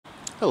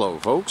Hello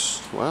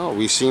folks. Well,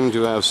 we seem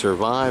to have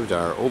survived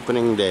our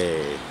opening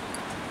day.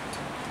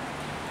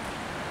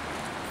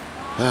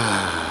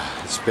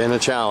 It's been a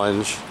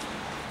challenge.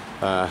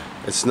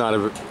 It's not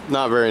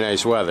very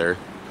nice weather,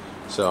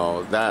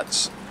 so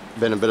that's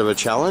been a bit of a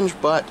challenge,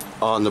 but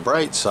on the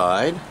bright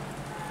side,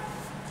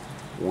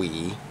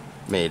 we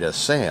made a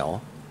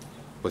sale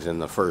within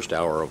the first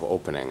hour of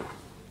opening.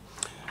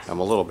 I'm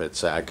a little bit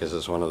sad because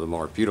it's one of the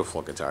more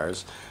beautiful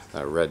guitars.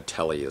 The red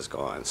telly is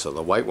gone, so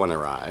the white one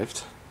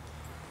arrived.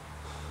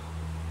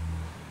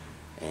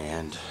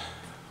 And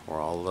we're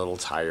all a little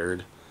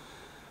tired.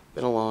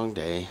 Been a long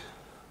day.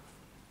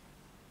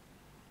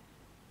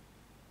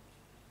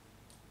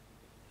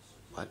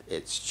 But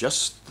it's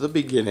just the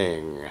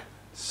beginning.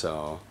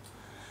 So,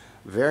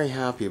 very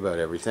happy about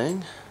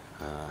everything.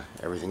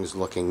 Everything's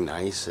looking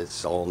nice.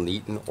 It's all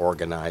neat and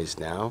organized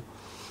now.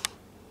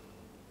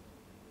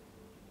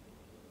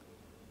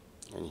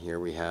 And here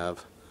we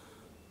have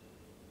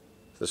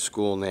the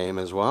school name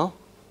as well.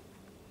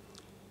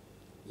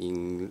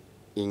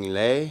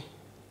 Inglés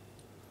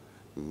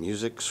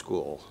Music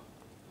School,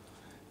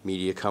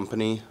 Media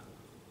Company,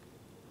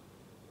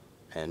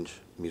 and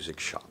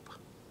Music Shop.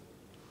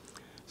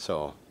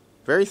 So,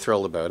 very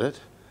thrilled about it.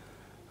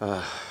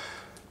 But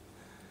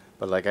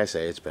like I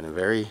say, it's been a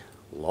very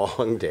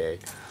long day,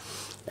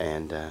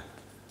 and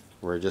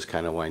we're just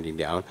kind of winding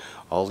down.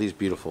 All these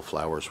beautiful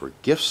flowers were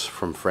gifts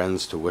from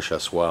friends to wish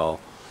us well,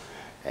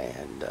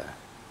 and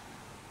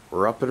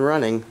we're up and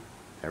running.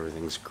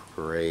 Everything's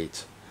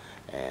great,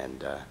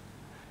 and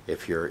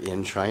if you're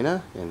in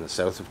China, in the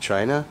south of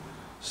China,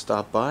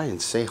 stop by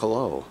and say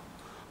hello.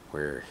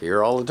 We're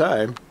here all the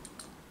time,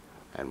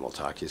 and we'll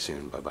talk to you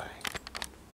soon. Bye-bye.